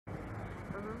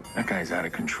That guy's out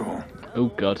of control. Oh,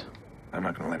 God. I'm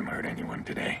not gonna let him hurt anyone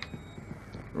today.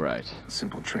 Right. A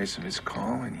simple trace of his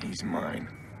call and he's mine.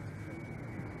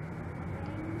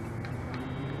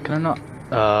 Can I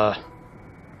not?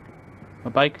 My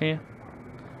bike here?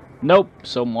 Nope,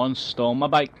 someone stole my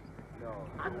bike.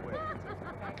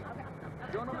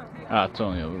 Ah, it's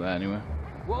only over there anyway.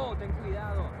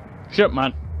 Shit,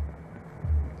 man.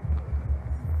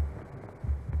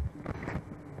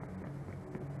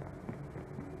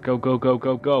 Go, go, go,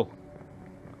 go, go.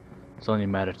 It's only a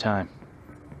matter of time.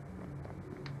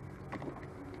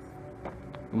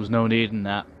 There was no need in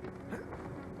that.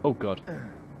 Oh, God.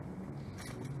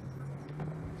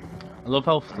 I love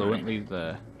how fluently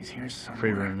the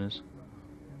free running is.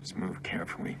 Just move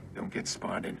carefully. Don't get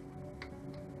spotted.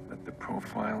 Let the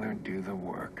profiler do the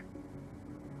work.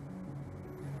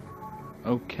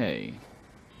 Okay.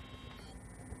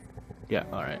 Yeah,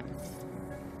 alright.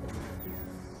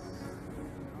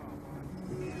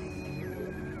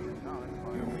 Here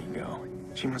we go.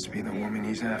 She must be the woman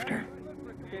he's after.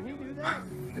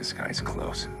 This guy's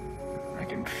close. I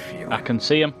can feel it. I can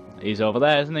see him. He's over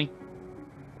there, isn't he?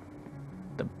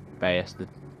 The bastard.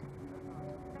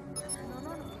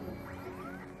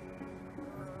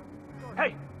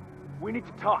 Hey, we need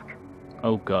to talk.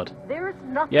 Oh, God. There's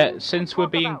nothing Yeah, since we're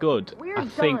being about. good, We're I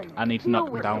think done. I need to Deal knock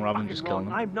him with down it. rather than just kill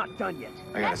him. I'm not done yet.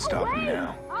 I gotta stop him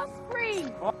now. I'll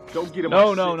scream. Oh, don't get him.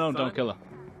 No, no, no, don't kill her.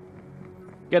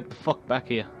 Get the fuck back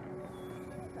here.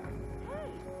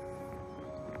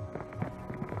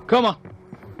 Come on.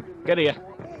 Get here.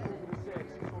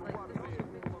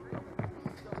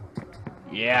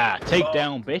 Yeah, take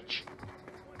down, bitch.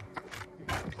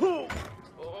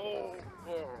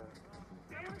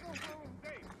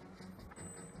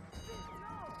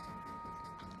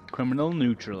 Criminal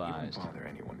neutralized. Don't bother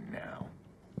anyone now.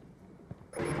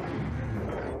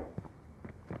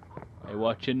 Are you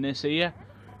watching this here?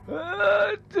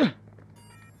 Yeah,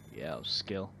 that was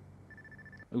skill.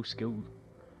 Oh, skill.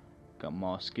 Got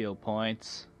more skill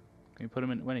points. Can you put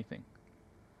them into anything?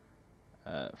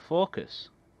 Focus.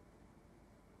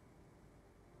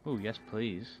 Oh, yes,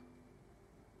 please.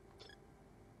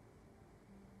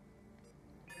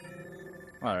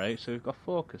 Alright, so we've got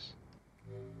focus.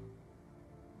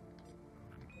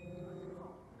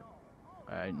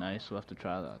 Alright, nice. We'll have to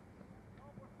try that.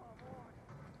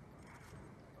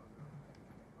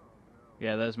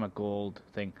 Yeah, there's my gold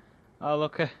thing. Oh,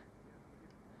 look.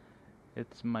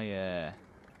 It's my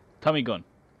Tommy gun.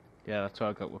 Yeah, that's what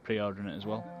I got. We're pre-ordering it as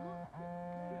well.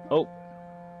 Oh.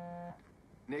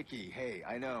 Nikki, hey,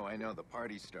 I know, the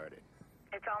party started.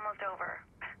 It's almost over.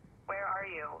 Where are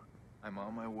you? I'm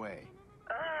on my way.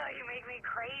 You make me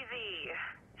crazy.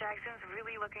 Jackson's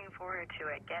really looking forward to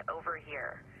it. Get over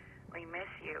here. We miss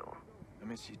you. I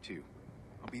miss you too.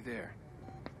 I'll be there.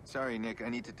 Sorry, Nick, I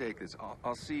need to take this.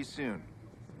 I'll see you soon.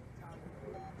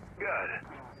 Good.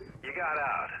 You got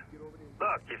out.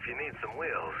 Look, if you need some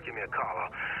wheels, give me a call.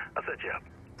 I'll set you up.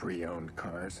 Pre-owned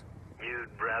cars? You'd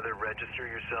rather register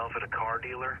yourself at a car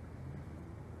dealer?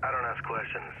 I don't ask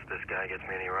questions. This guy gets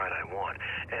me any ride I want.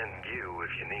 And you, if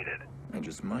you need it. I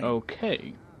just might.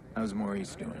 Okay. How's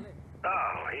Maurice doing?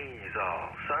 Oh, he's all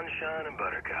sunshine and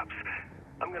buttercups.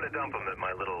 I'm gonna dump him at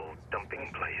my little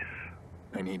dumping place.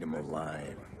 I need him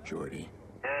alive, Jordy.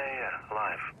 Yeah,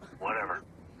 alive. Whatever.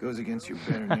 Goes against your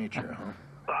better nature, huh?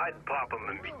 Well, I'd pop him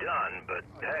and be done, but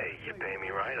hey, you pay me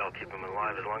right, I'll keep him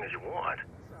alive as long as you want.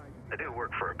 I do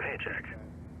work for a paycheck.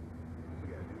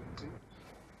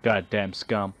 Goddamn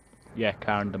scum. Yeah,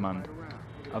 car in demand.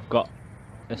 I've got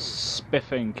a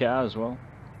spiffing car as well.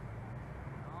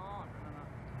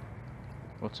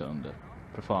 What's it under?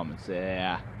 Performance.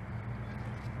 Yeah.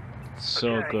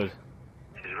 So Okay. good.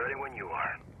 She's ready when you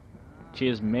are.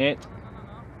 Cheers, mate.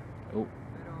 Oh.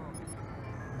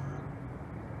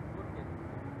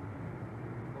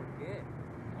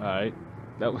 Alright.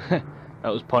 That that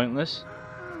was pointless.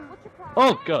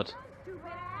 Oh god.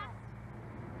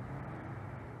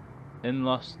 In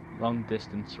lost long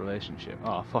distance relationship.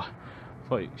 Oh, I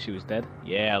thought she was dead.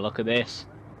 Yeah, look at this.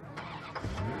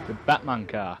 The Batman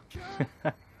car.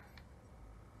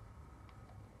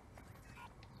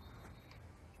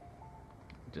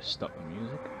 Just stop the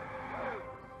music.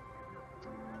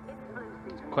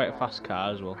 It's quite a fast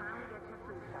car as well.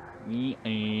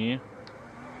 Yeah.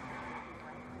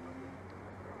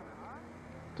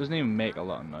 Doesn't even make a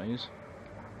lot of noise.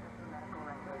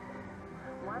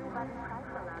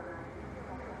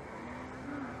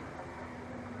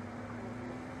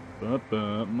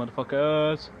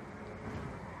 Motherfuckers!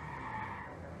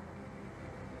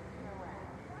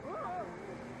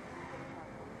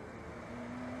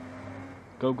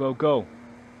 Go, go, go!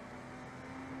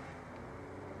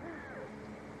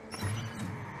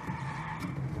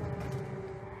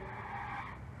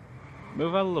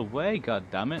 Move out of the way, god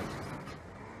damn it.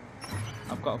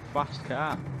 I've got a fast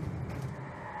car.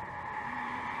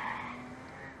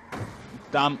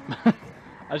 Damn.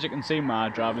 As you can see, my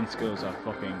driving skills are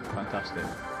fucking fantastic.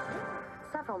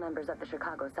 Several members of the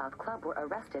Chicago South Club were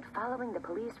arrested following the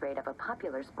police raid of a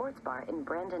popular sports bar in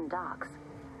Brandon Docks.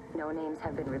 No names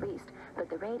have been released,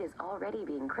 but the raid is already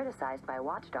being criticized by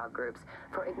watchdog groups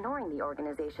for ignoring the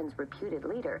organization's reputed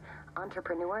leader,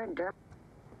 entrepreneur Derm.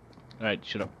 Alright,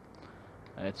 shut up.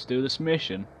 Let's do this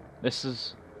mission. This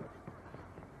is...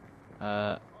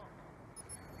 actually,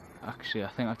 I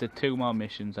think I did 2 more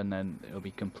missions and then it'll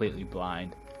be completely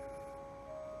blind.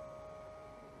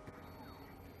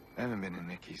 I haven't been to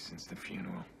Nikki's since the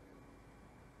funeral.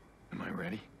 Am I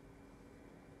ready?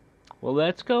 Well,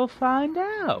 let's go find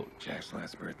out. Jack's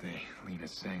last birthday. Lena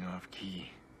sang off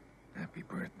key. Happy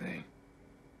birthday.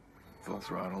 Full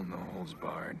throttle, no holds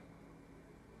barred.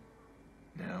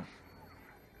 Now,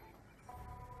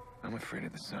 I'm afraid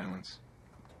of the silence.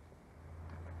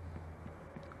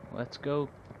 Let's go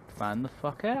find the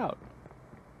fuck out.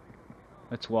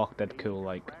 Let's walk that cool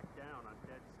like.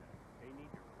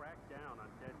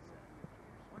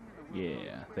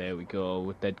 Yeah, there we go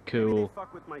with that cool.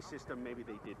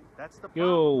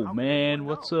 Yo, man,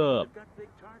 what's up?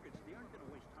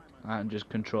 I can just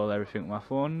control everything with my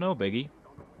phone, no biggie.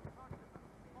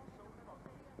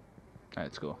 Alright,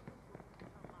 let's go.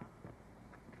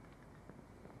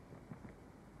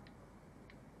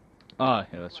 Ah,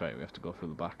 yeah, that's right, we have to go through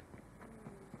the back.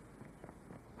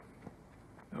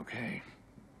 Okay.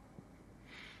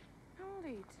 How old are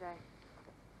you today?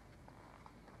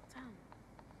 10.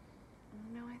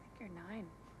 No, I think you're 9.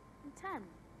 10.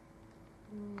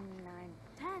 9.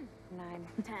 10. 9.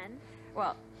 10.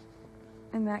 Well,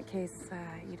 in that case,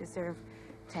 you deserve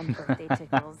 10 birthday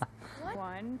tickles.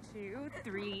 1, 2,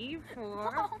 3,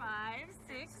 4, 5,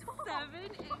 6, 7,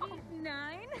 8,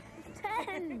 9,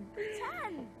 10.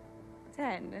 10.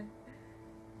 10.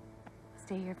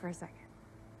 Stay here for a second.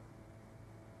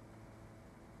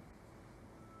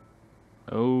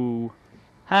 Oh,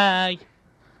 hi.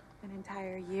 An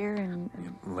entire year and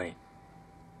You're late.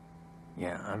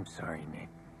 Yeah, I'm sorry, Nate.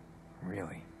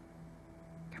 Really.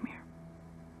 come here.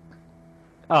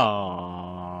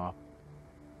 Aww.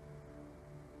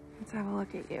 Let's have a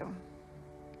look at you.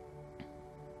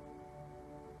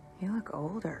 You look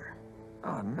older.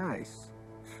 Oh, nice.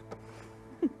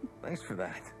 Thanks for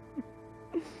that.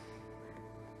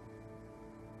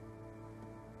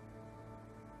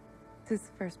 It's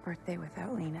his first birthday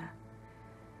without Lena.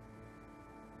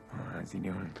 Oh, how's he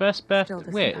doing? First Still birthday.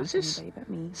 doesn't Wait, have is this anybody but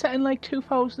me. set in like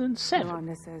 2007?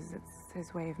 Yolanda says it's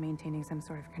his way of maintaining some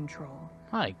sort of control.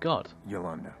 My God.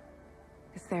 Yolanda.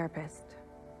 His therapist.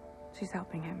 She's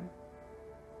helping him.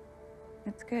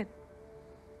 It's good.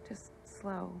 Just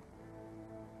slow.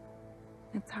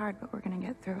 It's hard, but we're gonna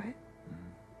get through it.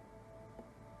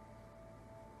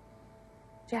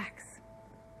 Jax.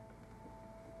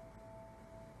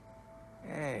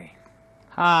 Hey.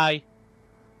 Hi.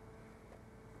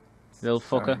 Little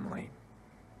Sorry fucker. I'm late.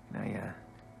 Can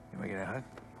I get a hug?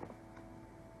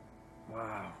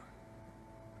 Wow.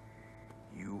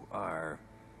 You are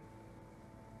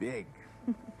big.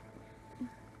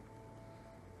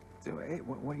 So, hey,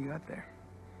 what do you got there?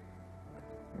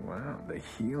 Wow, the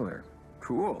healer.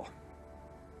 Cool.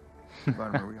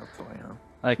 Bought him a real toy, huh?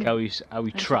 I like how he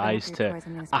tries your to toys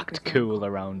in those act speakers, cool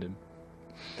around him.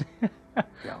 Yeah,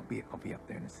 I'll be up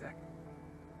there in a sec.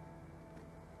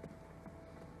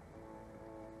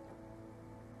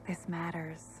 This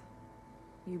matters.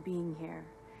 You being here.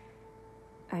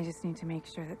 I just need to make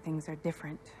sure that things are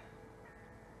different.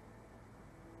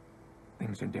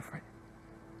 Things are different.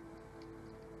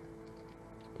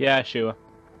 Yeah, sure.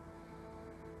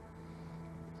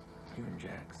 You and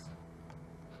Jax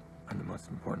are the most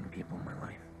important people in my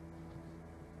life.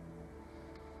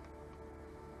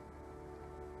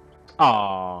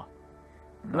 Aww.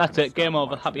 I'm not That's gonna it. Game stop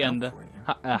over. watching Happy out ending. for you.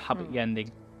 Happy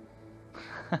ending.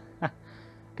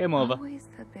 Game over. Always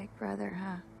the big brother,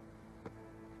 huh?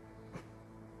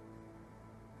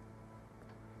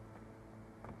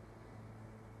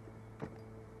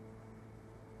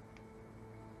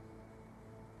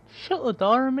 Shut the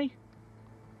door on me.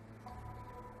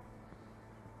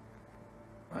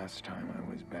 Last time I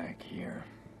was back here,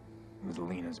 it was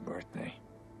Lena's birthday.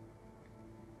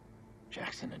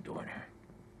 Jackson adored her.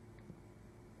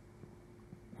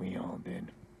 We all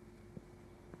did.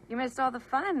 You missed all the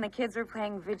fun. The kids were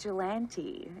playing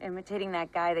vigilante, imitating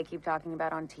that guy they keep talking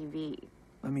about on TV.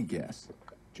 Let me guess.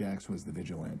 Jax was the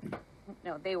vigilante.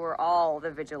 No, they were all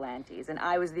the vigilantes, and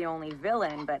I was the only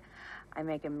villain, but I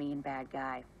make a mean bad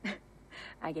guy.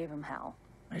 I gave him hell.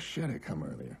 I should have come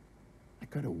earlier.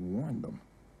 could have warned them.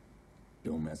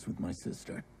 Don't mess with my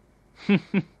sister.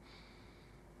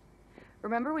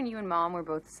 Remember when you and Mom were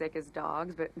both sick as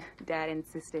dogs, but Dad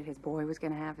insisted his boy was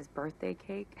gonna have his birthday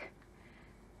cake?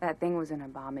 That thing was an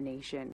abomination.